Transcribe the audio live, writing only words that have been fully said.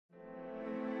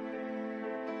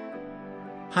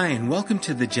Hi, and welcome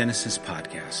to the Genesis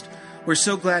Podcast. We're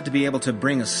so glad to be able to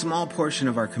bring a small portion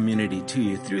of our community to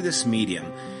you through this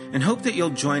medium, and hope that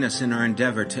you'll join us in our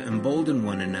endeavor to embolden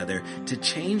one another to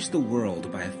change the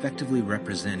world by effectively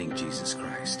representing Jesus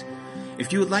Christ.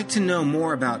 If you would like to know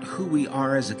more about who we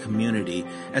are as a community,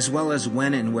 as well as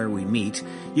when and where we meet,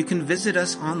 you can visit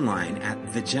us online at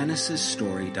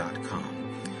thegenesisstory.com.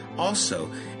 Also,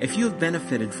 if you have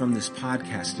benefited from this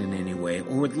podcast in any way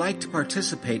or would like to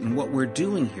participate in what we're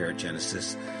doing here at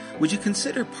Genesis, would you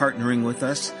consider partnering with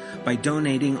us by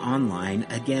donating online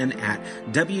again at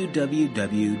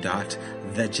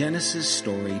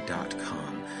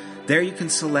www.thegenesisstory.com. There you can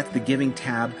select the giving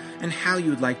tab and how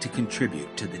you would like to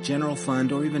contribute to the general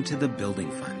fund or even to the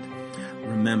building fund.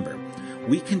 Remember,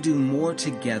 we can do more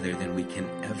together than we can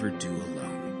ever do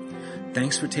alone.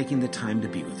 Thanks for taking the time to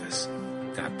be with us.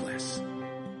 God bless.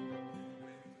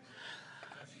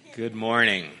 Good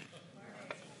morning.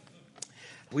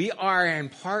 We are in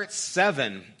part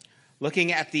 7,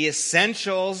 looking at the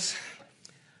essentials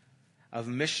of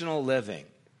missional living.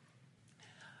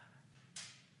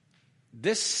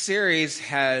 This series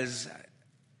has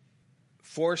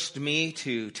forced me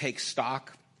to take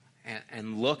stock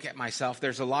and look at myself.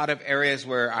 There's a lot of areas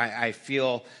where I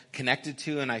feel connected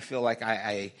to, and I feel like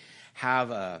I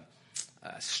have a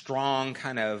strong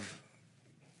kind of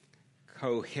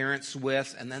coherence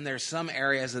with, and then there's some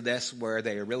areas of this where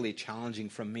they are really challenging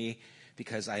for me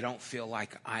because I don't feel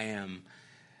like I am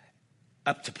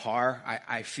up to par.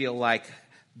 I feel like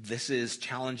this is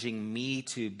challenging me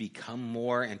to become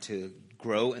more and to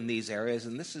grow in these areas,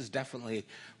 and this is definitely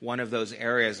one of those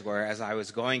areas where as I was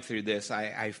going through this,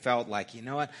 I felt like, you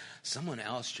know what, someone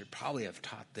else should probably have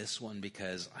taught this one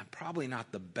because I'm probably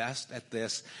not the best at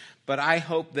this, but I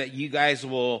hope that you guys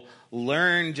will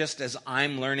learn just as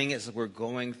I'm learning as we're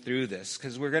going through this,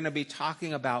 because we're going to be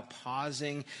talking about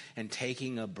pausing and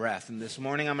taking a breath. And this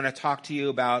morning I'm going to talk to you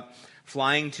about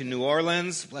flying to New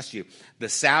Orleans, bless you, the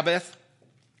Sabbath,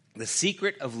 the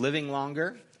secret of living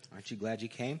longer. Aren't you glad you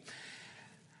came?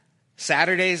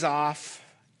 Saturdays off,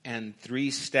 and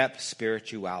 3-step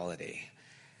spirituality.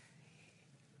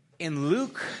 In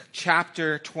Luke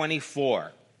chapter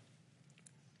 24,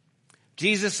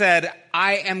 Jesus said,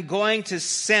 I am going to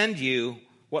send you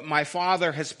what my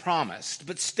Father has promised,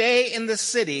 but stay in the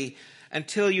city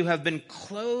until you have been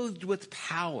clothed with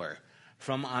power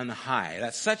from on high.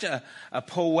 That's such a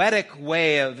poetic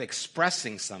way of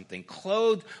expressing something,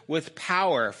 clothed with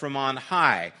power from on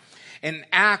high. In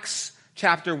Acts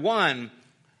chapter 1,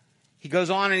 he goes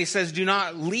on and he says, do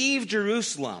not leave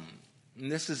Jerusalem.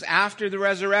 And this is after the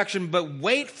resurrection, but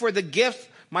wait for the gift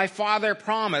my Father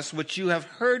promised, which you have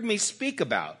heard me speak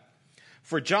about.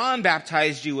 For John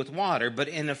baptized you with water, but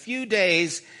in a few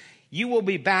days you will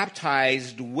be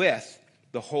baptized with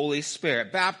the Holy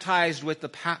Spirit. Baptized with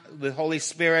the Holy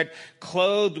Spirit,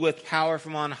 clothed with power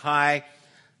from on high.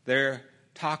 They're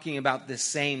talking about the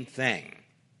same thing.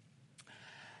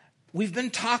 We've been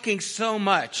talking so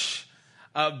much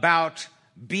about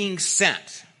being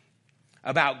sent,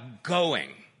 about going,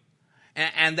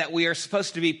 and that we are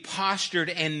supposed to be postured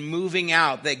and moving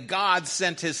out, that God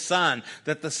sent his Son,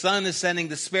 that the Son is sending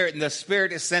the Spirit, and the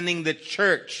Spirit is sending the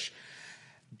church.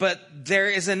 But there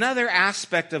is another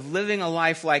aspect of living a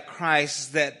life like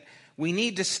Christ that we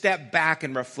need to step back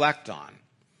and reflect on.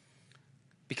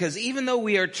 Because even though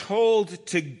we are told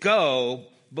to go,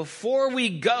 before we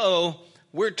go,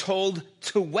 we're told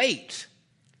to wait,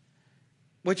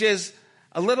 which is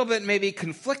a little bit maybe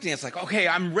conflicting. It's like, okay,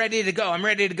 I'm ready to go.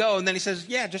 And then he says,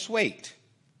 yeah, just wait.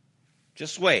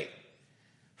 Just wait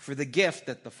for the gift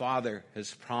that the Father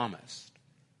has promised.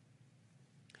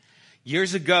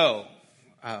 Years ago,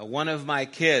 one of my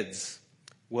kids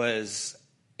was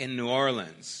in New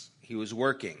Orleans. He was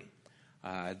working,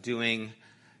 doing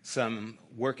some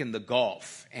work in the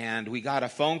Gulf. And we got a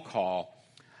phone call.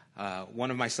 One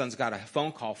of my sons got a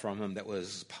phone call from him that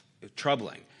was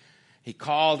troubling. He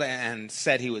called and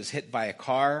said he was hit by a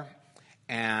car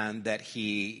and that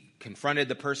he confronted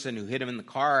the person who hit him in the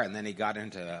car, and then he got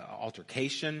into an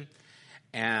altercation.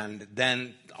 And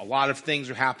then a lot of things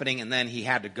were happening, and then he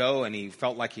had to go, and he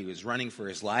felt like he was running for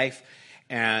his life.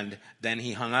 And then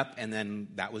he hung up, and then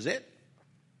that was it.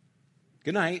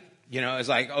 Good night. It's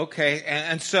like, okay.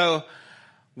 And so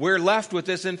we're left with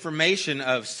this information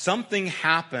of something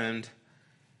happened,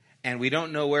 and we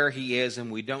don't know where he is,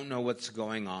 and we don't know what's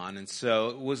going on. And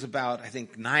so it was about, I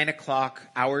think, 9 o'clock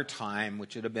our time,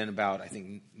 which would have been about, I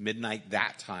think, midnight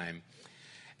that time.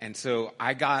 And so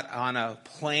I got on a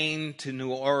plane to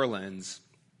New Orleans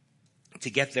to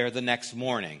get there the next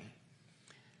morning.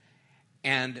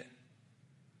 And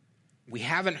we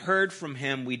haven't heard from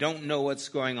him. We don't know what's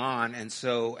going on. And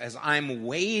so as I'm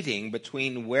waiting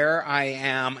between where I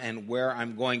am and where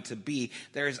I'm going to be,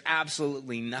 there is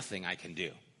absolutely nothing I can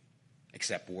do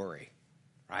except worry,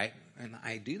 right? And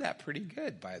I do that pretty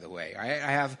good, by the way.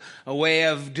 I have a way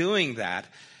of doing that.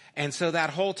 And so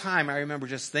that whole time, I remember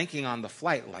just thinking on the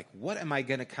flight, like, what am I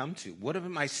going to come to? What are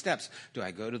my steps? Do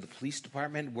I go to the police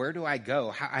department? Where do I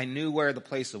go? I knew where the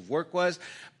place of work was,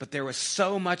 but there was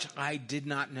so much I did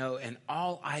not know, and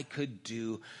all I could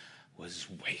do was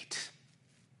wait.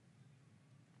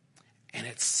 And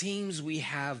it seems we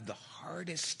have the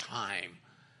hardest time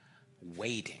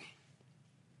waiting.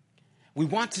 We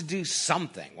want to do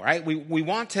something, right? We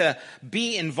want to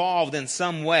be involved in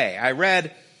some way. I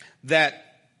read that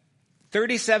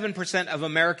 37% of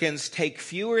Americans take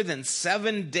fewer than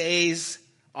 7 days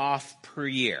off per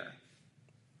year.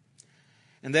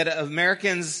 And that of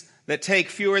Americans that take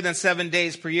fewer than 7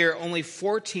 days per year, only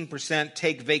 14%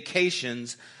 take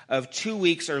vacations of 2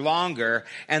 weeks or longer.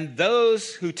 And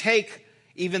those who take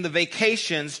even the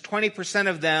vacations, 20%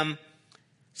 of them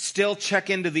still check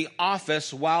into the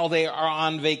office while they are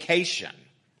on vacation.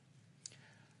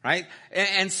 Right?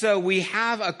 And so we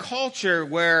have a culture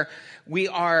where we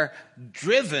are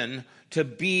driven to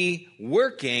be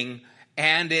working,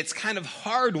 and it's kind of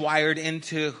hardwired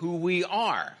into who we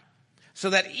are. So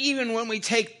that even when we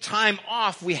take time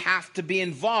off, we have to be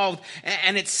involved.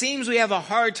 And it seems we have a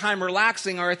hard time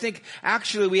relaxing, or I think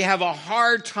actually we have a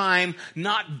hard time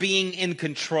not being in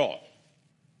control.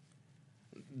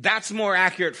 That's more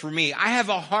accurate for me. I have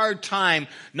a hard time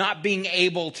not being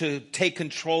able to take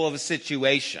control of a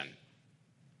situation.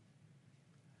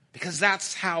 Because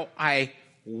that's how I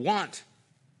want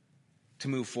to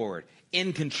move forward,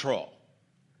 in control.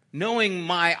 Knowing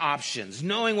my options,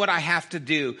 knowing what I have to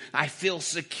do, I feel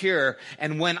secure.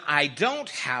 And when I don't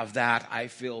have that, I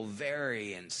feel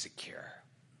very insecure.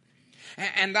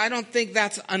 And I don't think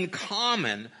that's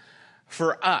uncommon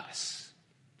for us.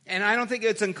 And I don't think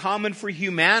it's uncommon for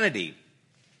humanity.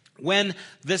 When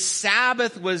the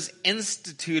Sabbath was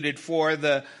instituted for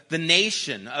the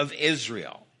nation of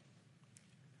Israel,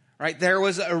 right? There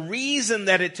was a reason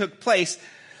that it took place,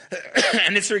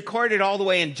 and it's recorded all the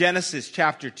way in Genesis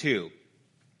chapter 2.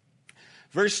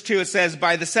 Verse 2, it says,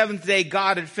 "By the seventh day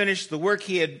God had finished the work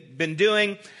he had been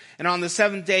doing, and on the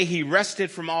seventh day he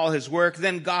rested from all his work.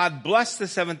 Then God blessed the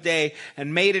seventh day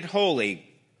and made it holy,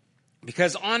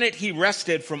 because on it he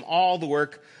rested from all the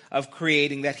work of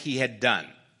creating that he had done."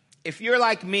 If you're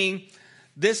like me,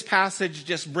 this passage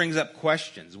just brings up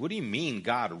questions. What do you mean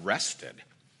God rested?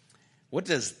 What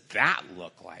does that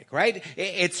look like, right?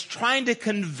 It's trying to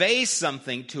convey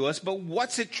something to us, but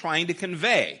what's it trying to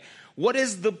convey? What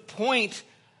is the point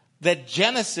that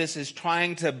Genesis is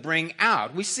trying to bring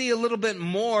out? We see a little bit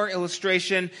more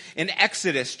illustration in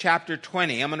Exodus chapter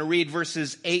 20. I'm going to read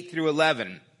verses 8 through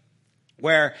 11.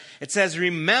 Where it says,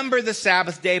 "Remember the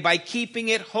Sabbath day by keeping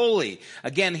it holy."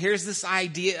 Again, here's this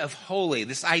idea of holy,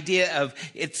 this idea of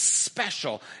it's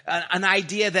special, an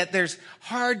idea that there's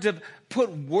hard to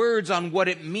put words on what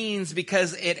it means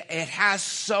because it has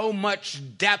so much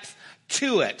depth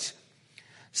to it.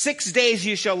 6 days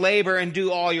you shall labor and do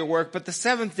all your work, but the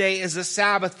seventh day is a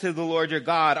Sabbath to the Lord your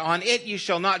God. On it you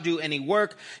shall not do any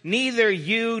work, neither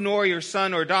you nor your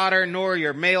son or daughter, nor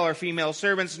your male or female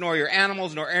servants, nor your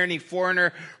animals, nor any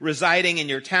foreigner residing in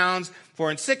your towns.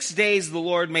 For in 6 days the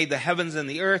Lord made the heavens and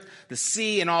the earth, the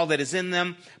sea and all that is in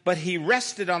them, but he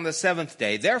rested on the seventh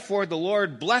day. Therefore the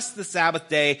Lord blessed the Sabbath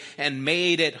day and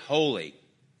made it holy.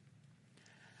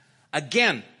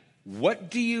 Again, what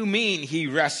do you mean he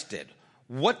rested?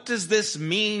 What does this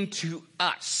mean to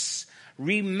us?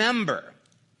 Remember,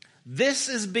 this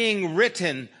is being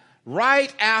written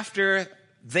right after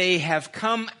they have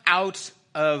come out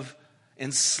of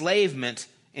enslavement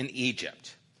in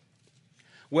Egypt,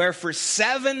 where for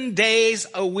 7 days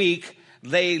a week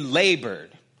they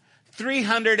labored.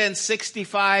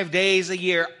 365 days a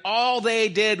year, all they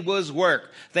did was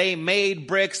work. They made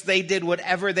bricks, they did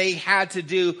whatever they had to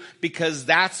do because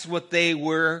that's what they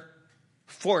were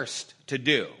forced to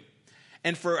do.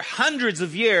 And for hundreds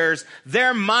of years,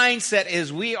 their mindset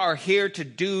is we are here to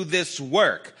do this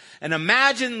work. And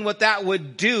imagine what that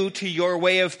would do to your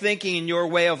way of thinking and your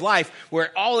way of life,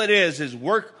 where all it is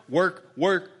work, work,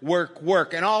 work, work,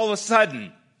 work. And all of a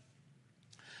sudden,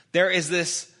 there is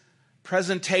this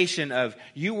presentation of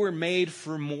you were made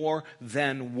for more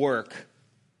than work.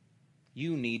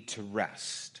 You need to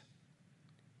rest.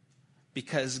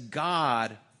 Because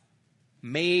God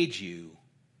made you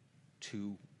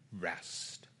to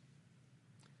rest.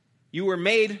 You were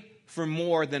made for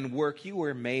more than work. You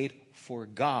were made for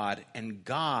God, and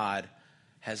God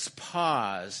has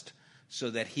paused so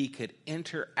that he could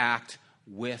interact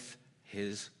with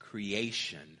his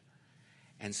creation.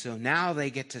 And so now they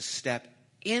get to step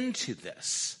into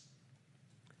this,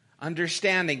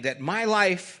 understanding that my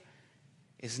life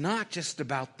is not just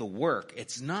about the work.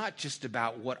 It's not just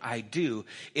about what I do.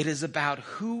 It is about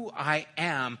who I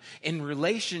am in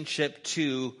relationship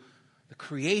to the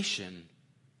creation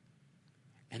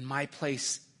and my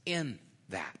place in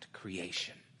that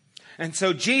creation. And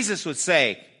so Jesus would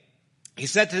say, he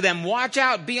said to them, watch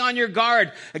out, be on your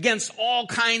guard against all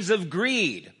kinds of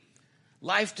greed.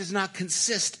 Life does not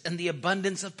consist in the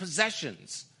abundance of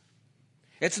possessions.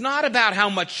 It's not about how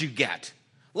much you get.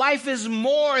 Life is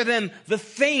more than the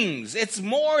things. It's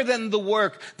more than the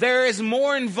work. There is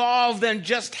more involved than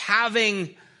just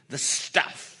having the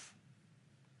stuff.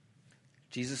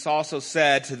 Jesus also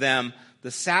said to them,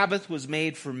 the Sabbath was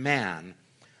made for man,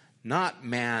 not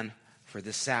man for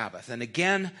the Sabbath. And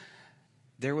again,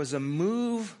 there was a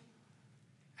move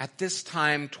at this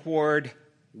time toward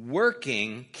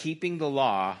working, keeping the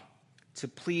law to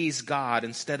please God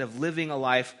instead of living a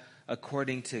life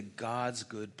according to God's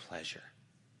good pleasure,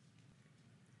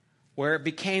 where it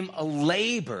became a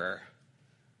labor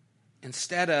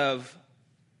instead of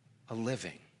a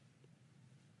living,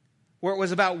 where it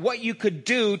was about what you could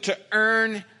do to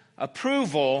earn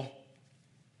approval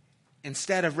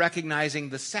instead of recognizing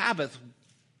the Sabbath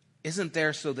isn't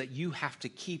there so that you have to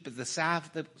keep it. The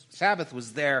Sabbath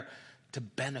was there to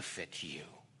benefit you,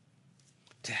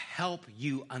 to help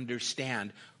you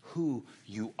understand who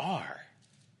you are.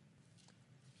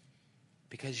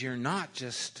 Because you're not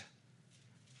just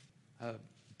a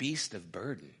beast of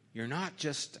burden. You're not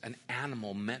just an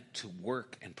animal meant to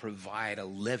work and provide a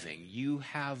living. You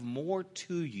have more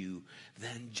to you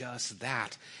than just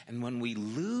that. And when we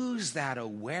lose that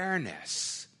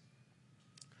awareness,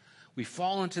 we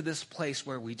fall into this place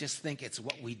where we just think it's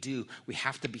what we do. We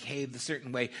have to behave a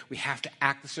certain way. We have to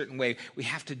act a certain way. We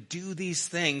have to do these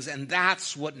things, and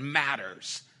that's what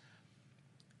matters.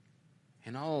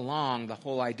 And all along, the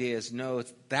whole idea is, no,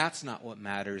 that's not what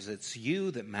matters. It's you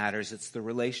that matters. It's the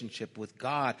relationship with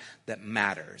God that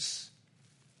matters.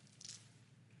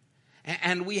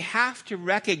 And we have to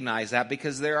recognize that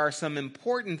because there are some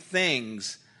important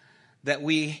things that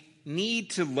we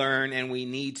need to learn and we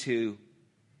need to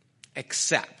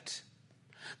accept.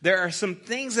 There are some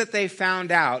things that they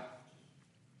found out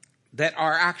that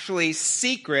are actually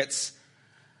secrets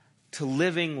to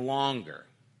living longer.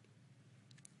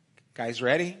 Guys,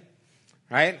 ready?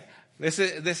 Right? This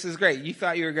is great. You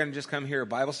thought you were going to just come here a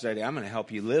Bible study. I'm going to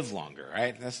help you live longer,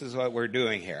 right? This is what we're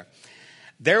doing here.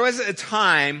 There was a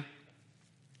time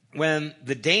when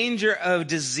the danger of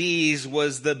disease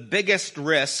was the biggest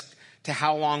risk to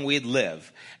how long we'd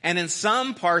live. And in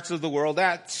some parts of the world,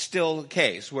 that's still the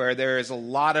case, where there is a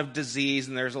lot of disease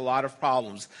and there's a lot of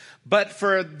problems. But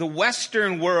for the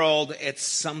Western world, it's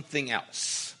something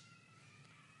else.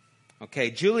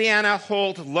 Okay, Juliana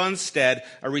Holt Lundstedt,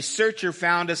 a researcher,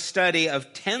 found a study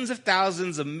of tens of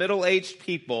thousands of middle-aged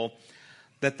people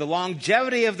that the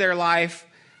longevity of their life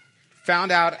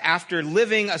found out after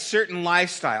living a certain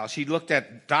lifestyle. She looked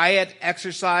at diet,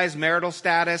 exercise, marital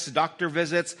status, doctor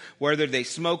visits, whether they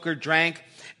smoked or drank.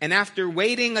 And after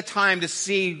waiting a time to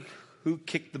see who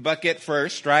kicked the bucket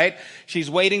first, right? She's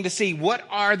waiting to see what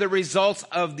are the results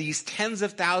of these tens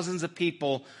of thousands of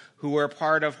people who were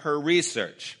part of her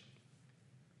research.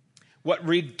 What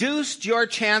reduced your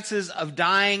chances of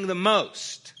dying the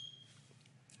most?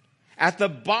 At the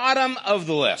bottom of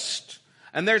the list,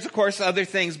 and there's of course other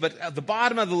things, but at the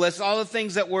bottom of the list, all the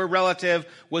things that were relative,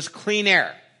 was clean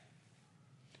air.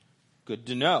 Good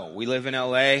to know. We live in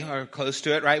LA or close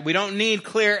to it, right? We don't need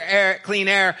clean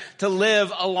air to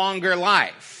live a longer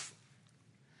life.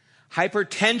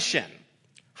 Hypertension,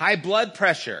 high blood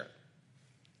pressure.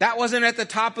 That wasn't at the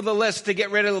top of the list to get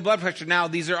rid of the blood pressure. Now,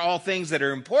 these are all things that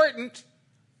are important,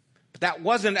 but that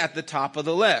wasn't at the top of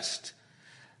the list.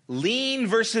 Lean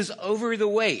versus over the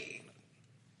weight.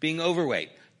 Being overweight.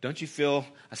 Don't you feel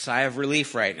a sigh of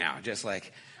relief right now? Just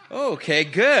like, okay,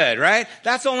 good, right?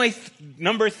 That's only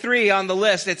number 3 on the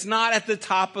list. It's not at the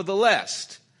top of the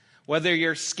list. Whether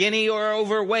you're skinny or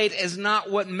overweight is not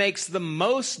what makes the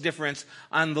most difference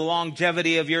on the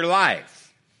longevity of your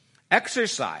life.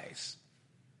 Exercise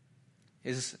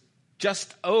is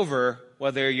just over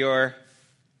whether you're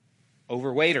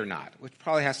overweight or not, which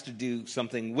probably has to do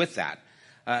something with that.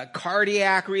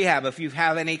 Cardiac rehab, if you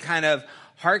have any kind of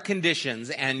heart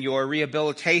conditions and your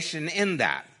rehabilitation in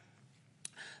that.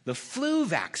 The flu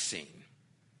vaccine.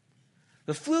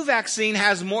 The flu vaccine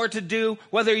has more to do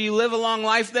whether you live a long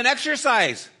life than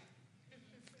exercise.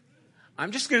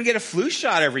 I'm just going to get a flu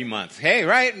shot every month. Hey,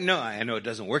 right? No, I know it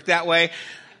doesn't work that way.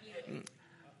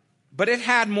 But it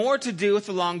had more to do with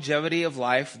the longevity of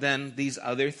life than these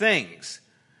other things.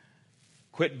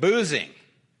 Quit boozing.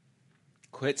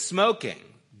 Quit smoking.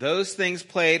 Those things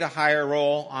played a higher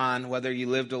role on whether you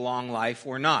lived a long life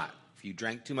or not. If you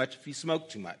drank too much, if you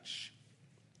smoked too much.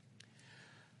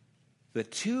 The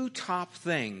two top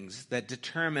things that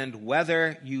determined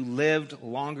whether you lived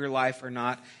longer life or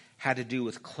not had to do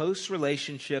with close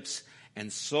relationships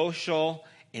and social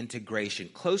integration.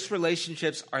 Close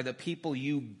relationships are the people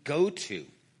you go to.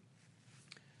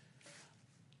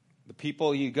 The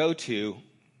people you go to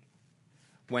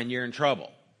when you're in trouble.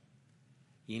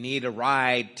 You need a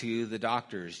ride to the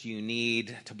doctors. You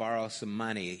need to borrow some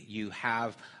money. You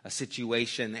have a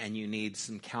situation and you need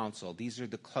some counsel. These are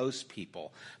the close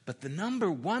people. But the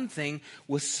number one thing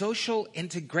was social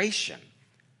integration.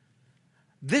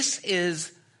 This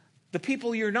is the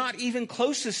people you're not even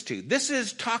closest to. This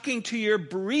is talking to your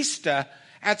barista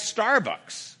at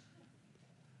Starbucks.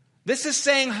 This is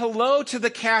saying hello to the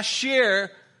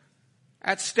cashier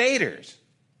at Stater's.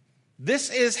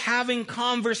 This is having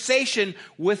conversation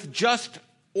with just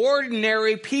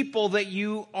ordinary people that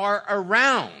you are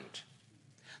around.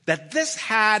 That this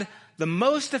had the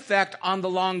most effect on the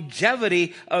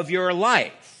longevity of your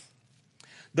life.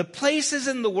 The places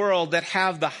in the world that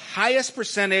have the highest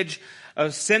percentage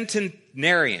of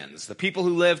centenarians, the people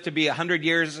who live to be 100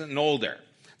 years and older,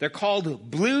 they're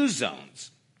called blue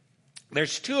zones.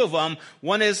 There's two of them.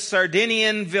 One is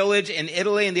Sardinian village in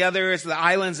Italy, and the other is the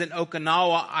islands in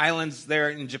Okinawa Islands there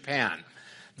in Japan.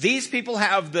 These people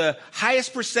have the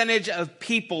highest percentage of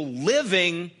people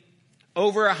living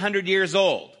over 100 years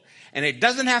old. And it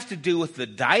doesn't have to do with the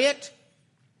diet.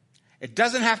 It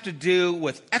doesn't have to do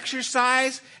with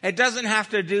exercise. It doesn't have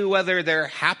to do whether they're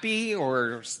happy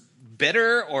or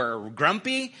bitter or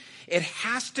grumpy. It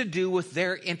has to do with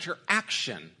their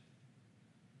interaction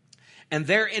and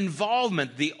their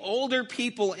involvement. The older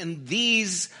people in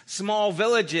these small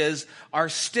villages are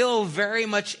still very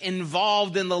much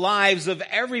involved in the lives of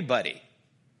everybody.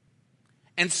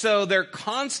 And so they're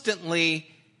constantly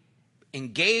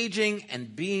engaging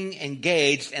and being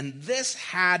engaged, and this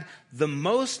had the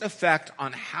most effect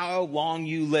on how long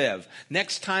you live.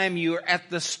 Next time you're at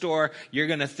the store, you're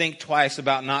going to think twice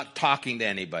about not talking to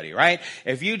anybody, right?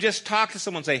 If you just talk to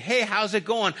someone and say, hey, how's it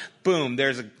going? Boom,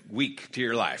 there's a week to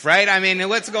your life, right? I mean,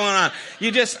 what's going on?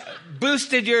 You just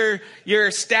boosted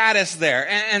your status there.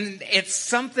 And it's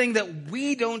something that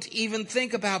we don't even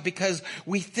think about because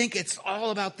we think it's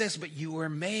all about this, but you were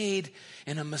made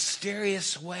in a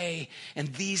mysterious way, and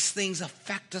these things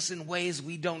affect us in ways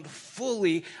we don't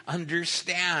fully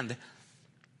understand.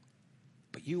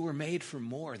 But you were made for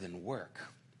more than work.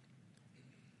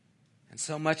 And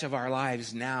so much of our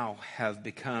lives now have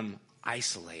become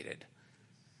isolated.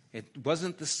 It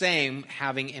wasn't the same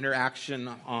having interaction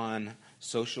on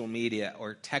social media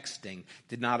or texting.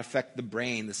 Did not affect the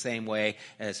brain the same way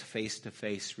as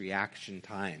face-to-face reaction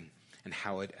time and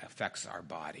how it affects our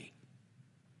body.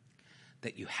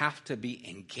 That you have to be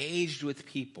engaged with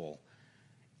people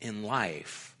in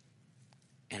life,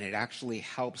 and it actually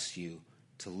helps you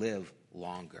to live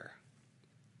longer.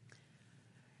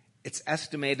 It's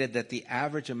estimated that the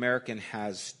average American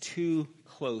has 2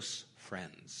 close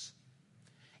friends.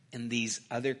 In these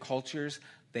other cultures,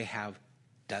 they have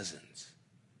dozens.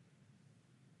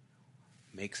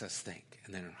 Makes us think.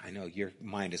 And then I know your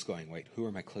mind is going, wait, who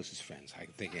are my closest friends? I'm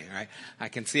thinking, right? I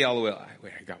can see all the way.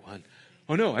 Wait, I got one.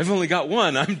 Oh no, I've only got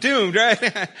one. I'm doomed,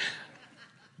 right?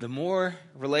 The more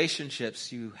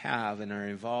relationships you have and are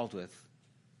involved with,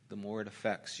 the more it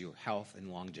affects your health and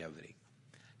longevity.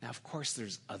 Now, of course,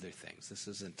 there's other things. This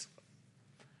isn't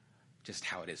just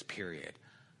how it is, period.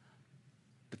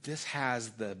 But this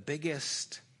has the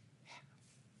biggest,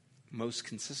 most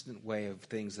consistent way of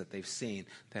things that they've seen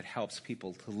that helps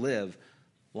people to live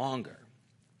longer.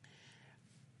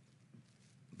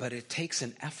 But it takes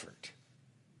an effort.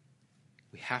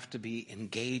 We have to be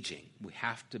engaging. We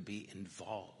have to be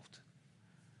involved.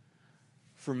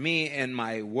 For me in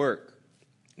my work,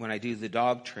 when I do the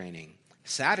dog training,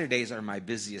 Saturdays are my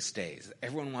busiest days.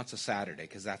 Everyone wants a Saturday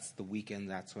because that's the weekend,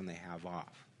 that's when they have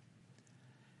off.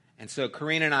 And so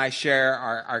Karina and I share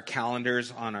our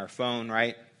calendars on our phone,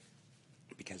 right?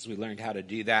 Because we learned how to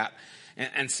do that.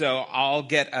 And so I'll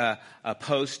get a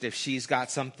post if she's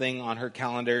got something on her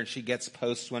calendar, and she gets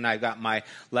posts when I've got my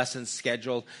lessons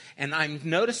scheduled. And I'm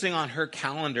noticing on her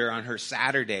calendar, on her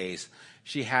Saturdays,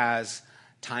 she has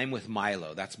time with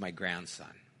Milo. That's my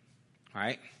grandson,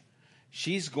 right?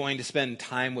 She's going to spend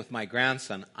time with my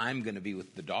grandson. I'm going to be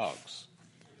with the dogs.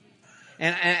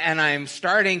 And I'm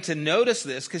starting to notice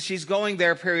this because she's going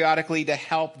there periodically to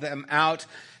help them out,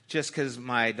 just because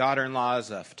my daughter-in-law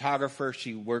is a photographer.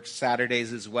 She works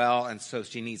Saturdays as well, and so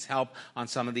she needs help on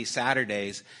some of these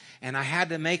Saturdays. And I had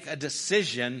to make a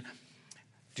decision.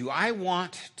 Do I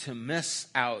want to miss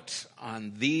out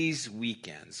on these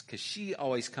weekends? Because she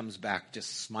always comes back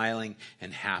just smiling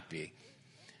and happy,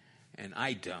 and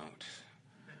I don't.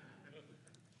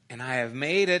 And I have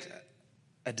made it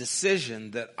a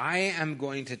decision that I am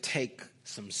going to take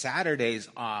some Saturdays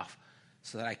off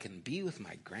so that I can be with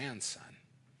my grandson,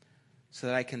 so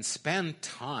that I can spend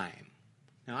time.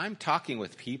 Now, I'm talking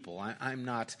with people. I'm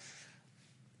not,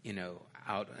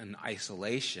 out in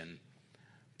isolation.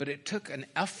 But it took an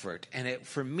effort, and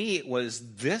for me, it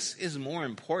was, this is more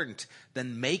important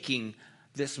than making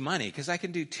this money, because I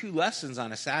can do 2 lessons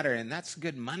on a Saturday, and that's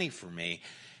good money for me.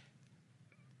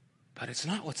 But it's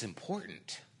not what's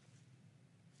important.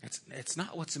 It's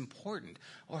not what's important,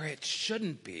 or it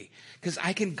shouldn't be. Because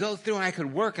I can go through and I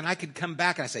could work and I could come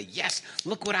back and I say, yes,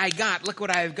 look what I got, look what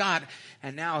I've got.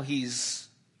 And now he's,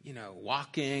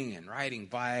 walking and riding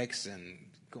bikes and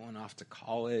going off to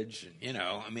college.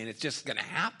 And, it's just going to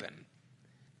happen.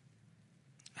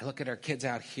 I look at our kids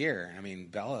out here.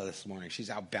 Bella this morning,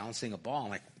 she's out bouncing a ball. I'm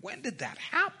like, when did that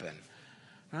happen?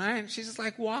 Right? She's just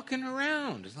like walking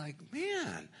around. It's like,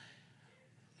 man,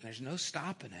 there's no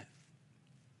stopping it.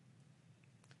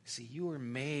 See, you were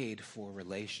made for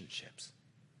relationships.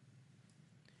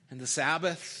 And the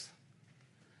Sabbath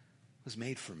was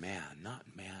made for man, not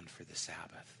man for the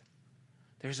Sabbath.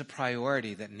 There's a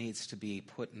priority that needs to be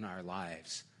put in our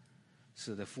lives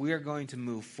so that if we are going to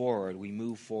move forward, we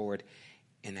move forward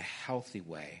in a healthy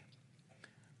way.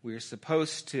 We are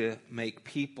supposed to make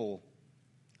people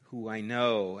who I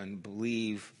know and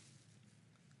believe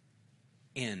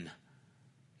in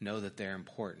know that they're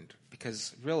important.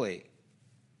 Because really,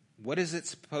 what is it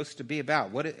supposed to be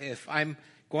about? What if I'm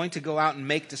going to go out and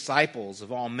make disciples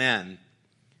of all men?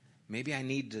 Maybe I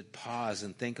need to pause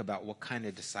and think about what kind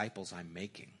of disciples I'm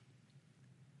making.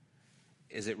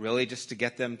 Is it really just to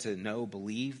get them to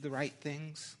believe the right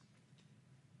things?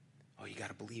 Oh, you got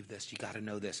to believe this. You got to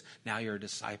know this. Now you're a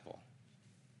disciple.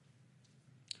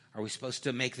 Are we supposed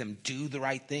to make them do the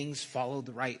right things, follow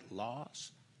the right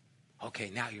laws? Okay,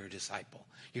 now you're a disciple.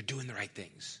 You're doing the right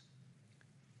things.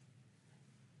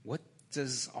 What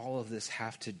does all of this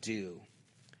have to do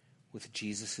with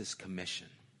Jesus' commission?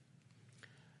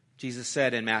 Jesus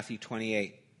said in Matthew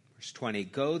 28, verse 20,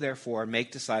 "Go therefore,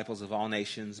 make disciples of all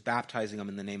nations, baptizing them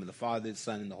in the name of the Father, the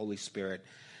Son, and the Holy Spirit,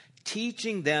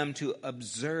 teaching them to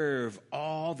observe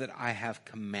all that I have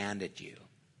commanded you."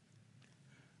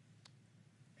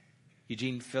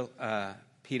 Eugene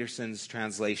Peterson's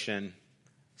translation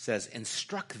says,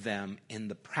 "Instruct them in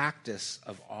the practice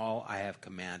of all I have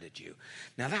commanded you."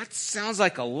 Now that sounds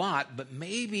like a lot, but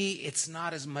maybe it's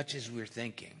not as much as we're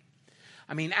thinking.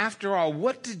 After all,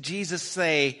 what did Jesus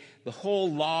say the whole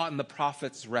law and the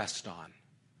prophets rest on?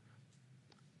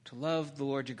 To love the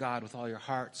Lord your God with all your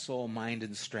heart, soul, mind,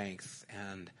 and strength,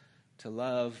 and to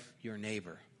love your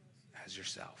neighbor as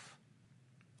yourself.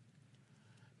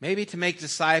 Maybe to make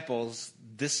disciples,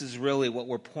 this is really what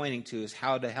we're pointing to, is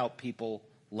how to help people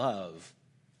love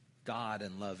God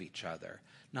and love each other.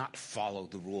 Not follow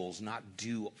the rules, not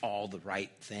do all the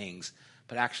right things,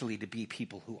 but actually to be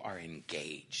people who are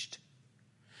engaged.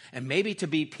 And maybe to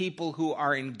be people who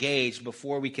are engaged,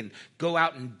 before we can go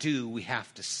out and do, we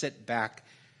have to sit back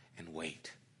and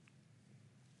wait.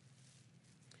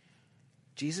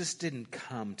 Jesus didn't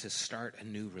come to start a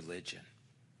new religion.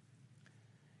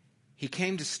 He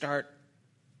came to start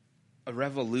a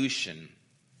revolution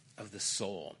of the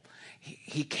soul.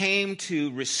 He came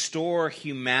to restore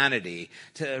humanity,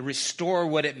 to restore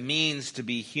what it means to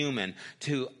be human,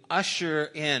 to usher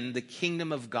in the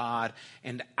kingdom of God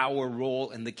and our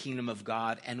role in the kingdom of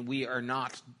God. And we are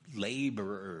not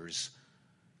laborers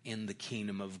in the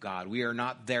kingdom of God. We are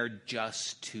not there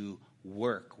just to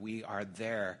work. We are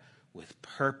there with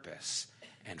purpose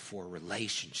and for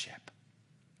relationship.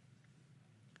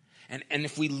 And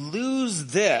if we lose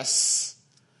this,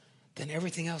 then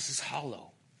everything else is hollow.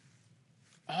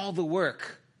 All the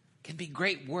work can be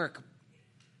great work,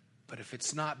 but if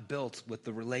it's not built with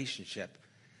the relationship,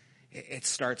 it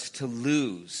starts to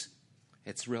lose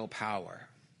its real power.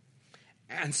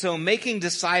 And so making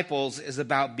disciples is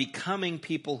about becoming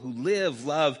people who live,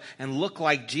 love, and look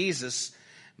like Jesus.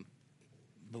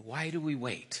 But why do we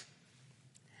wait?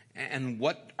 And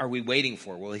what are we waiting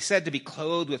for? Well, he said to be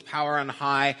clothed with power on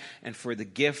high and for the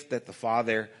gift that the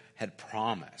Father had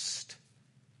promised.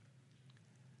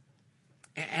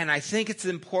 And I think it's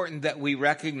important that we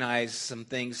recognize some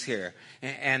things here.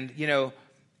 And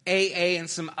AA and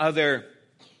some other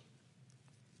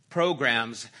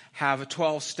programs have a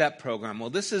 12-step program. Well,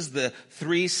 this is the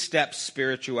 3-step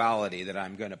spirituality that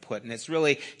I'm going to put. And it's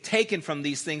really taken from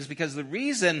these things because the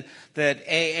reason that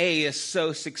AA is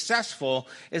so successful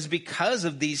is because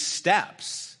of these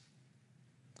steps.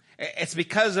 It's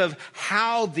because of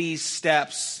how these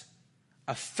steps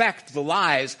affect the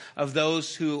lives of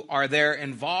those who are there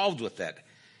involved with it.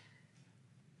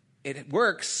 It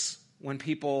works when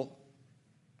people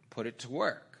put it to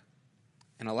work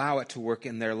and allow it to work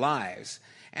in their lives.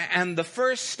 And the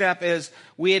first step is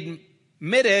we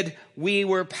admitted we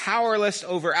were powerless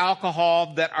over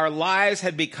alcohol, that our lives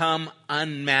had become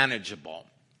unmanageable.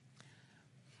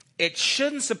 It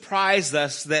shouldn't surprise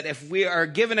us that if we are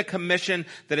given a commission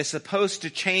that is supposed to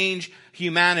change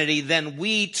humanity, then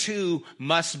we too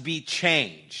must be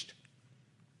changed.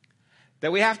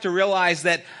 That we have to realize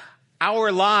that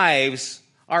our lives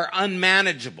are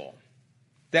unmanageable.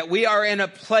 That we are in a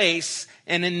place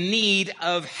and in need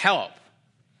of help.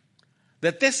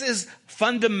 That this is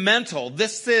fundamental.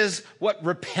 This is what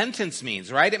repentance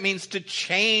means, right? It means to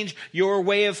change your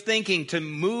way of thinking, to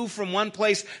move from one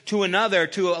place to another,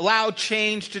 to allow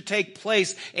change to take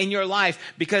place in your life.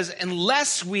 Because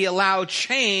unless we allow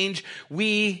change,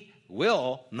 we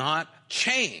will not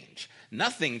change.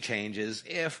 Nothing changes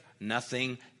if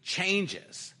nothing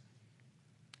changes.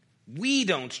 We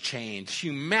don't change.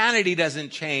 Humanity doesn't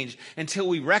change until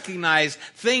we recognize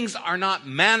things are not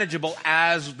manageable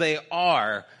as they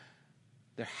are.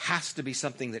 There has to be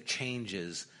something that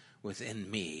changes within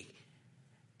me,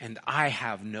 and I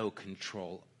have no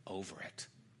control over it.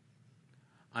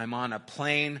 I'm on a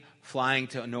plane flying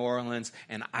to New Orleans,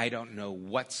 and I don't know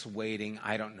what's waiting.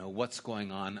 I don't know what's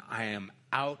going on. I am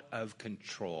out of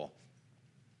control.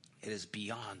 It is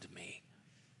beyond me.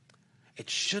 It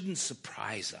shouldn't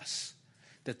surprise us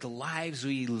that the lives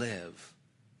we live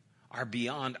are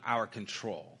beyond our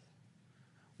control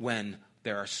when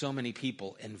there are so many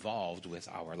people involved with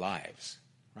our lives,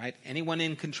 right? Anyone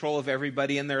in control of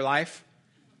everybody in their life?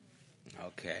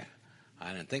 Okay,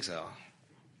 I didn't think so.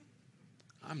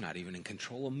 I'm not even in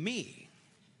control of me.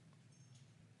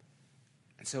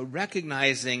 And so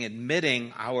recognizing,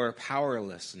 admitting our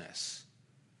powerlessness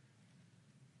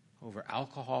over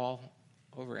alcohol,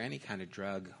 over any kind of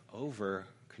drug, over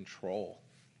control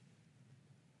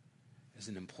is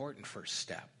an important first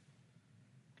step.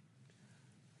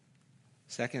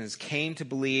 Second is came to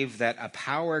believe that a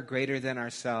power greater than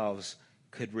ourselves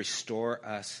could restore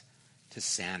us to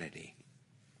sanity.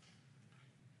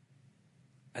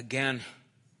 Again,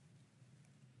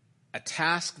 a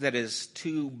task that is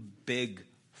too big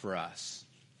for us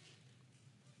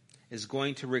is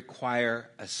going to require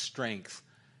a strength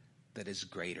that is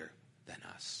greater than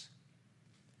us.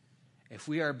 If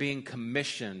we are being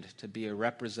commissioned to be a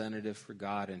representative for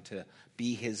God and to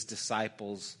be His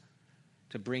disciples,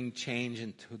 to bring change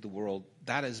into the world,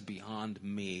 that is beyond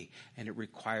me, and it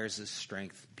requires a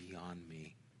strength beyond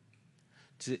me.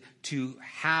 To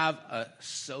have a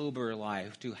sober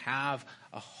life, to have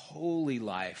a holy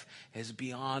life is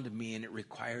beyond me, and it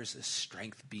requires a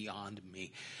strength beyond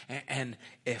me. And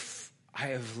if I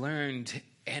have learned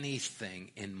anything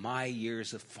in my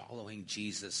years of following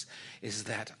Jesus, is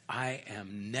that I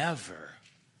am never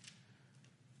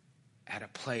at a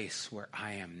place where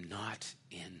I am not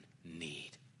in need.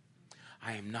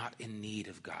 I am not in need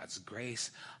of God's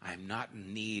grace. I am not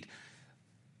in need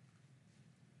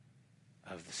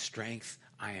of the strength.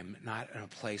 I am not in a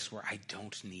place where I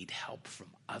don't need help from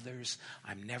others.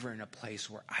 I'm never in a place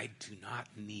where I do not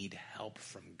need help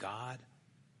from God.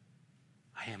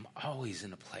 I am always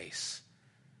in a place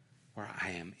where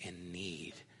I am in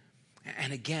need.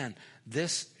 And again,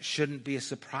 this shouldn't be a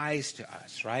surprise to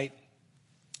us, right?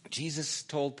 Jesus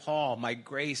told Paul, my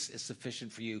grace is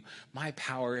sufficient for you. My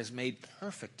power is made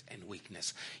perfect in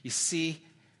weakness. You see,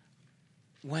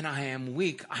 when I am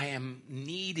weak, I am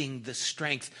needing the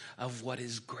strength of what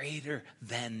is greater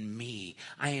than me.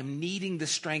 I am needing the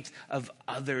strength of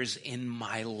others in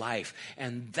my life.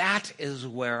 And that is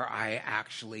where I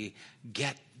actually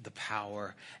get the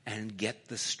power and get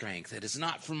the strength. It is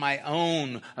not from my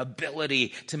own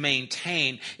ability to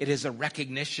maintain. It is a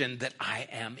recognition that I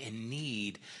am in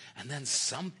need. And then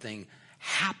something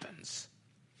happens.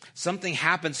 Something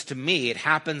happens to me. It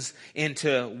happens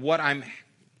into what I'm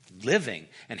living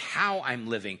and how I'm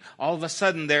living. All of a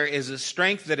sudden there is a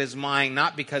strength that is mine,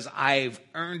 not because I've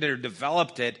earned it or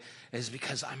developed it, it is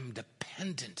because I'm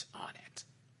dependent on it.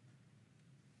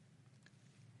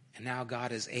 And now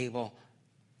God is able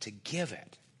to give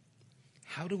it.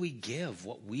 How do we give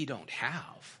what we don't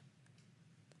have?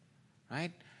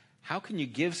 Right? How can you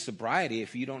give sobriety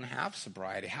if you don't have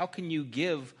sobriety? How can you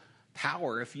give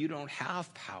power if you don't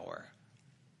have power?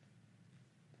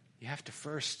 you have to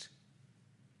first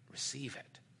receive it.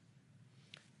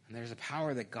 And there's a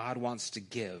power that God wants to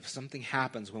give. Something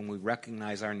happens when we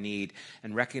recognize our need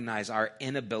and recognize our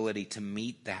inability to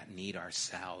meet that need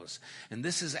ourselves. And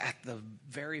this is at the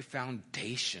very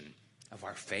foundation of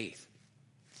our faith,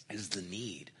 is the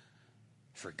need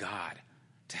for God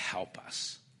to help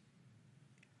us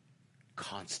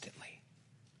constantly.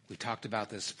 We talked about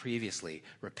this previously.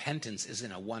 Repentance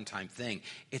isn't a one-time thing.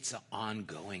 It's an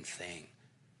ongoing thing,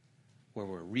 where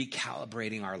we're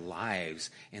recalibrating our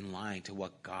lives in line to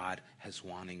what God has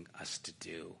wanting us to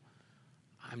do.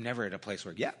 I'm never at a place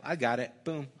where, yeah, I got it.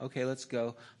 Boom. Okay, let's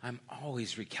go. I'm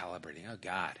always recalibrating. Oh,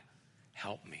 God,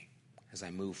 help me as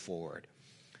I move forward.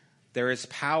 There is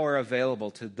power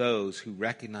available to those who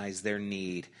recognize their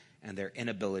need and their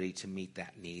inability to meet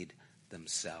that need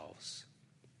themselves.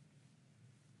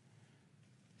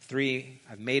 3,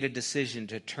 I've made a decision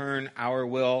to turn our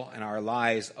will and our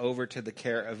lives over to the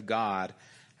care of God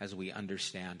as we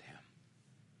understand him.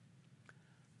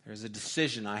 There's a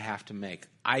decision I have to make.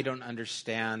 I don't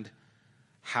understand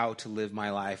how to live my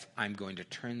life. I'm going to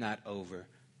turn that over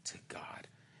to God.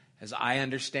 As I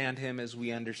understand him, as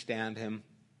we understand him,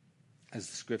 as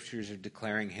the scriptures are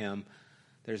declaring him,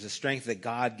 there's a strength that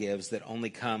God gives that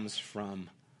only comes from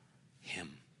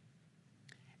him.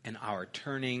 And our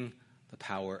turning the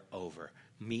power over.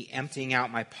 Me emptying out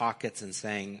my pockets and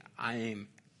saying, I'm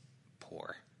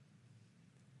poor.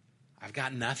 I've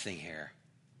got nothing here.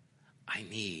 I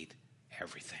need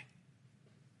everything.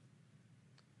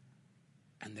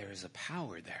 And there is a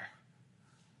power there,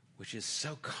 which is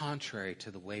so contrary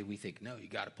to the way we think, no, you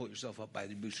got to pull yourself up by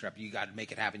the bootstrap. You got to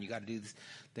make it happen. You got to do this.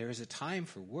 There is a time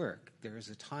for work. There is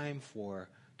a time for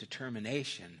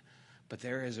determination. But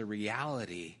there is a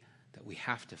reality that we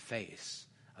have to face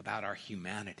about our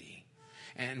humanity.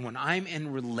 And when I'm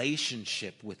in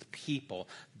relationship with people,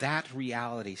 that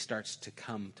reality starts to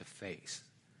come to face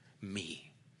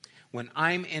me. When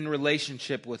I'm in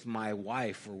relationship with my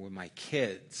wife or with my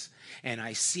kids, and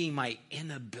I see my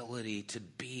inability to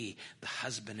be the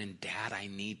husband and dad I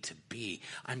need to be,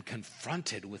 I'm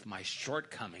confronted with my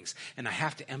shortcomings, and I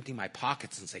have to empty my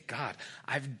pockets and say, God,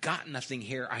 I've got nothing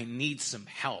here. I need some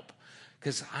help.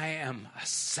 Because I am a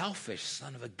selfish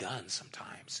son of a gun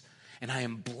sometimes. And I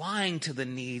am blind to the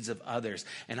needs of others.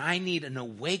 And I need an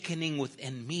awakening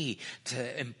within me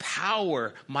to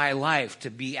empower my life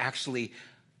to be actually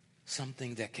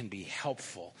something that can be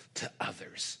helpful to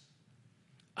others.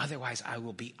 Otherwise, I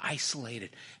will be isolated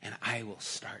and I will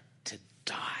start to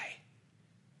die.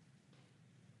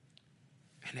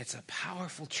 And it's a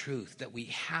powerful truth that we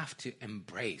have to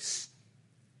embrace.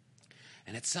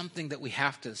 And it's something that we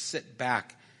have to sit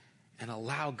back and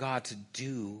allow God to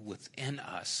do within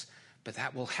us. But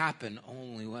that will happen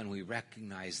only when we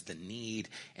recognize the need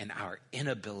and our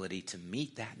inability to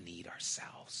meet that need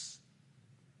ourselves.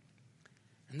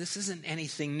 And this isn't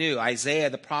anything new. Isaiah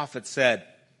the prophet said,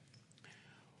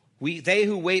 they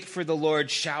who wait for the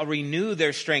Lord shall renew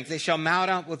their strength. They shall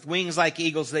mount up with wings like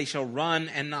eagles. They shall run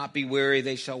and not be weary.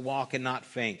 They shall walk and not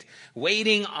faint.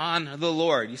 Waiting on the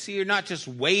Lord. You see, you're not just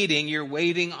waiting. You're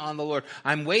waiting on the Lord.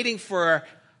 I'm waiting for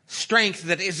strength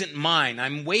that isn't mine.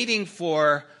 I'm waiting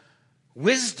for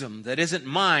wisdom that isn't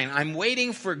mine. I'm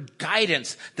waiting for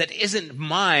guidance that isn't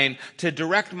mine to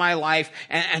direct my life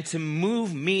and to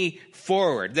move me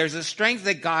forward. There's a strength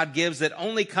that God gives that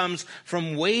only comes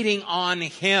from waiting on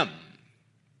him.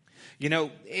 You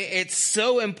know, it's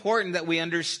so important that we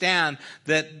understand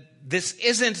that this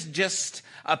isn't just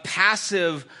a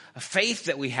passive faith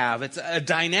that we have. It's a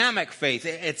dynamic faith.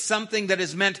 It's something that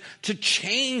is meant to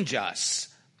change us.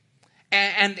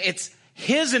 And it's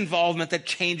his involvement that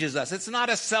changes us. It's not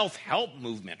a self-help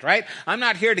movement, right? I'm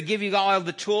not here to give you all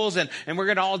the tools and we're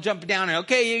going to all jump down and,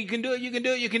 okay, you can do it, you can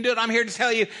do it, you can do it. I'm here to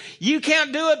tell you, you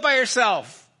can't do it by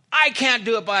yourself. I can't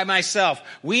do it by myself.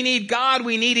 We need God.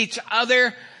 We need each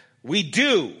other. We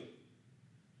do.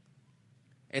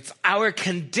 It's our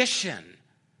condition.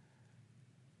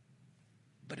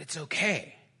 But it's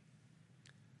okay.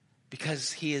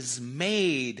 Because he has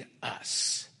made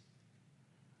us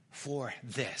for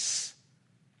this.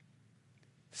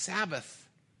 Sabbath,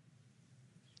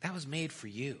 that was made for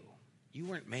you. You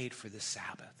weren't made for the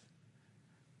Sabbath.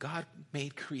 God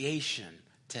made creation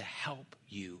to help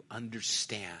you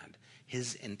understand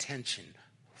his intention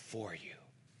for you.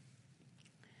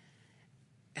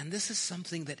 And this is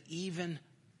something that even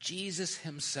Jesus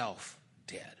himself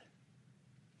did.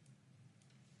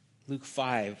 Luke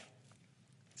 5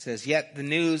 says, yet the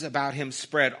news about him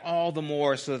spread all the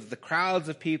more so that the crowds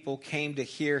of people came to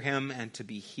hear him and to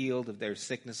be healed of their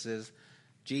sicknesses.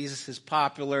 Jesus is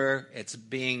popular. It's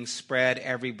being spread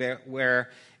everywhere.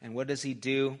 And what does he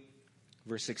do?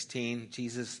 Verse 16,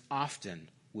 Jesus often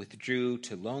withdrew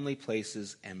to lonely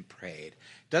places and prayed.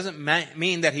 Doesn't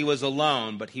mean that he was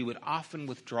alone, but he would often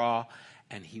withdraw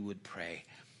and he would pray.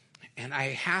 And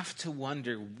I have to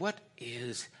wonder, what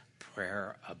is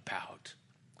prayer about?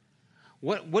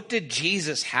 What did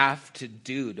Jesus have to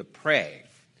do to pray?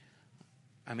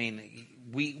 I mean,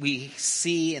 we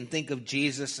see and think of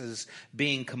Jesus as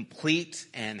being complete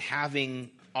and having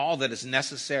all that is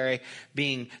necessary,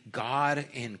 being God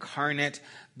incarnate.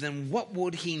 Then what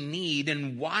would he need,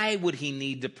 and why would he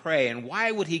need to pray? And why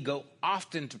would he go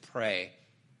often to pray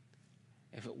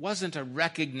if it wasn't a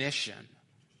recognition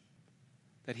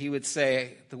that he would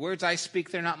say, the words I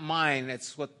speak, they're not mine,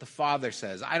 it's what the Father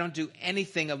says. I don't do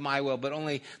anything of my will, but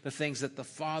only the things that the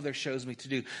Father shows me to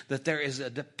do. That there is a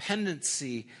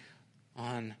dependency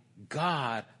on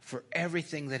God for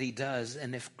everything that he does.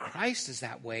 And if Christ is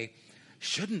that way,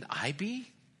 shouldn't I be?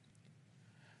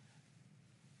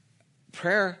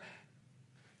 Prayer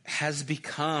has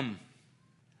become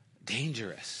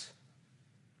dangerous.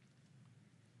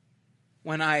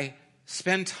 When I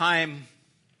spend time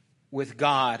with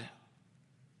God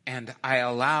and I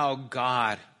allow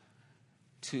God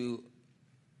to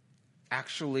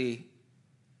actually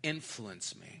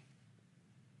influence me,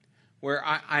 where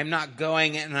I'm not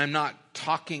going and I'm not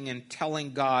talking and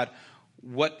telling God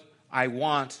what I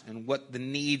want and what the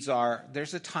needs are.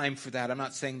 There's a time for that. I'm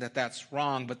not saying that that's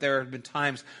wrong, but there have been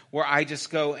times where I just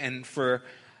go and for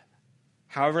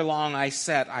however long I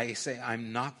say,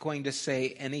 I'm not going to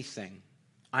say anything.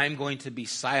 I'm going to be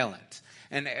silent.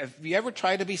 And if you ever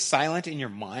try to be silent in your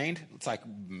mind, it's like,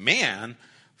 man,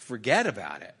 forget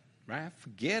about it, right?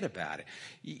 Forget about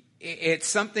it. It's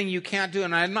something you can't do,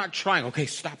 and I'm not trying. Okay,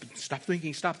 stop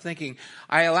thinking.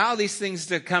 I allow these things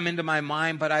to come into my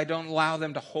mind, but I don't allow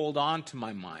them to hold on to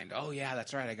my mind. Oh, yeah,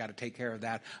 that's right, I got to take care of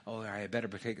that. Oh, all right, I better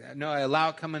take that. No, I allow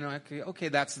it come in. Okay,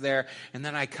 that's there. And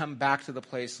then I come back to the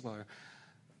place where,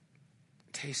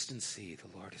 taste and see,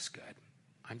 the Lord is good.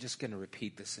 I'm just going to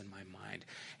repeat this in my mind.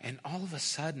 And all of a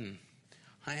sudden,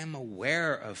 I am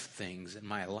aware of things in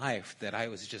my life that I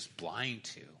was just blind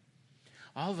to.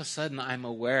 All of a sudden, I'm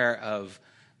aware of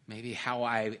maybe how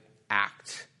I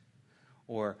act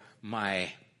or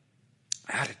my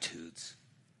attitudes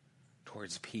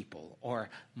towards people or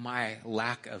my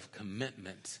lack of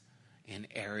commitment in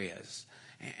areas.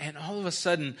 And all of a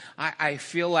sudden, I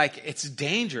feel like it's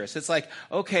dangerous. It's like,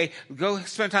 okay, go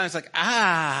spend time. It's like,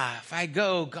 if I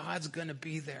go, God's going to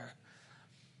be there.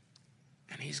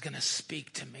 And he's going to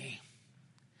speak to me.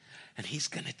 And he's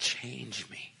going to change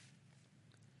me.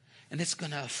 And it's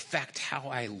going to affect how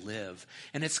I live.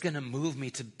 And it's going to move me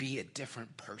to be a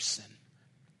different person.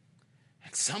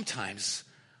 And sometimes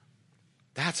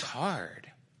that's hard.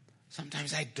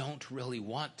 Sometimes I don't really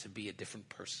want to be a different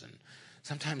person.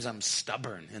 Sometimes I'm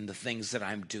stubborn in the things that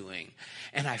I'm doing.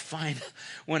 And I find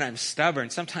when I'm stubborn,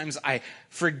 sometimes I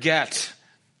forget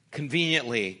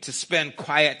conveniently to spend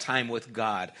quiet time with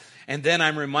God. And then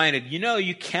I'm reminded,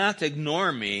 you can't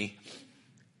ignore me.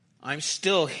 I'm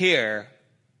still here.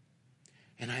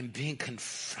 And I'm being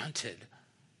confronted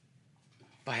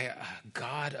by a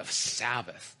God of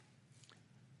Sabbath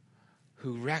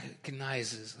who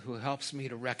helps me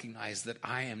to recognize that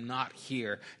I am not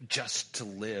here just to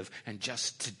live and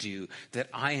just to do, that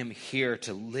I am here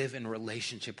to live in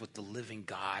relationship with the living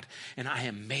God, and I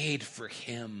am made for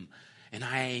him, and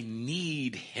I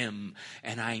need him,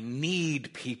 and I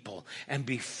need people. And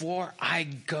before I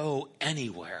go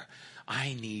anywhere,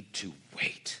 I need to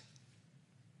wait.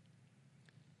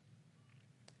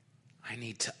 I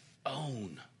need to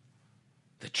own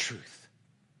the truth.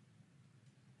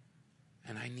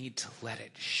 And I need to let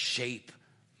it shape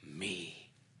me.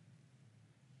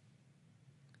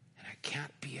 And I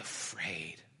can't be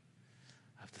afraid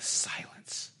of the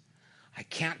silence. I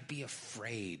can't be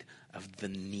afraid of the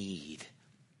need.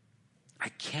 I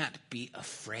can't be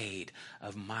afraid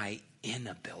of my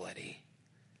inability.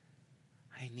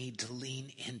 I need to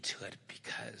lean into it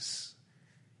because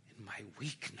in my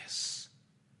weakness,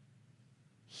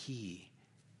 he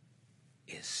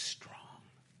is strong.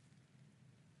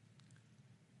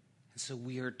 And so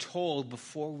we are told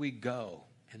before we go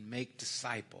and make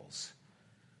disciples,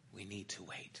 we need to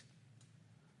wait.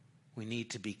 We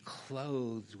need to be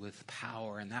clothed with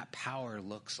power, and that power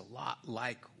looks a lot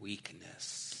like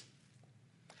weakness.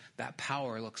 That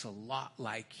power looks a lot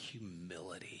like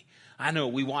humility. I know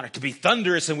we want it to be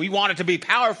thunderous and we want it to be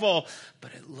powerful,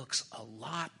 but it looks a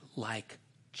lot like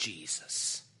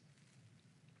Jesus.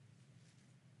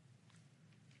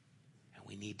 And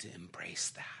we need to embrace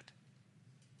that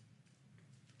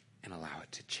and allow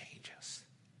it to change us.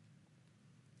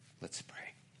 Let's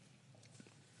pray.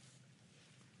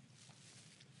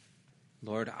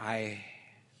 Lord, I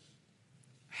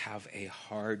have a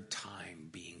hard time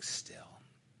being still.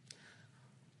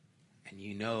 And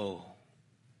you know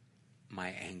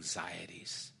my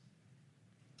anxieties.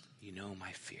 You know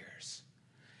my fears.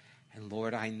 And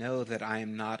Lord, I know that I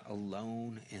am not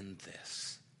alone in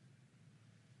this.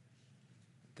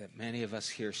 That many of us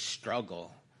here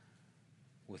struggle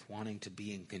with wanting to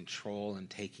be in control and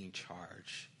taking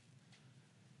charge.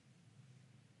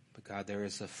 But God, there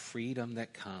is a freedom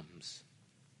that comes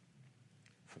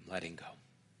from letting go.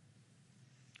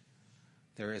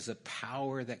 There is a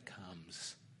power that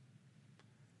comes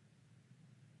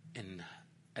in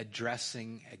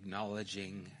addressing,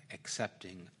 acknowledging,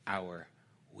 accepting our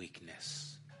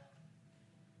weakness.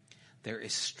 There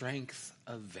is strength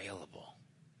available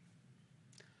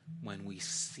when we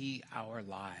see our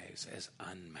lives as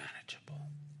unmanageable.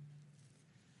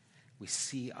 We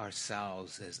see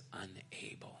ourselves as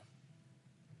unable.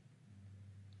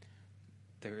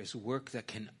 There is work that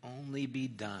can only be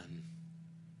done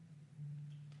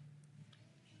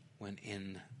when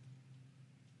in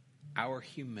our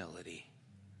humility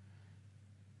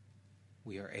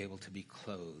we are able to be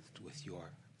clothed with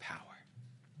your power.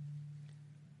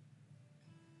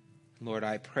 Lord,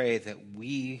 I pray that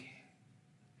we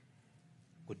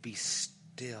would be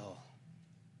still.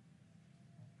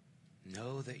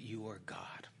 Know that you are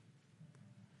God.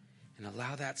 And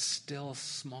allow that still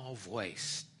small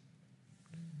voice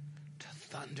to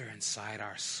thunder inside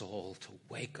our soul, to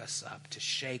wake us up, to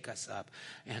shake us up,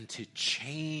 and to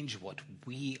change what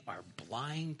we are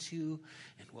blind to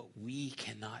and what we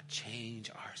cannot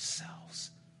change ourselves.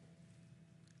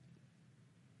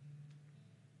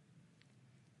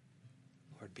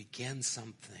 Lord, begin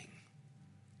something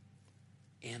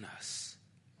in us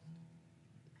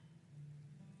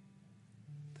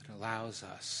that allows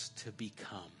us to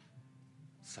become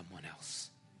someone else.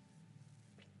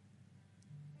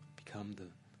 Become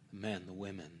the men, the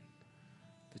women,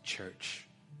 the church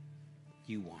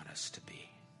you want us to be.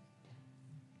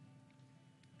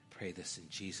 I pray this in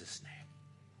Jesus'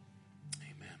 name.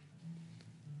 Amen.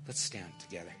 Let's stand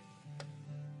together.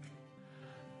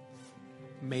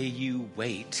 May you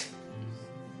wait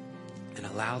and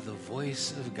allow the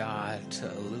voice of God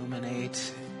to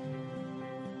illuminate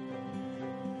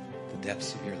the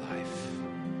depths of your life.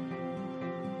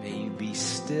 May you be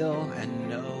still and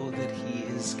know that He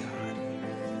is God.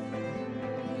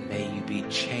 And may you be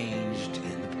changed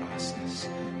in the process.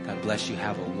 God bless you.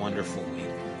 Have a wonderful week.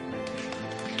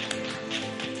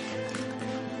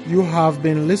 You have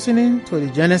been listening to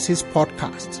the Genesis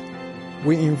podcast.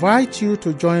 We invite you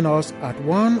to join us at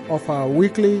one of our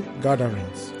weekly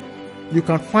gatherings. You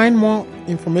can find more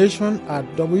information at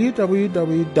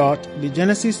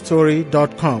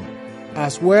www.thegenesisstory.com,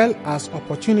 as well as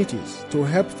opportunities to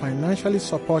help financially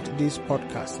support this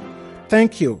podcast.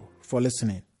 Thank you for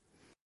listening.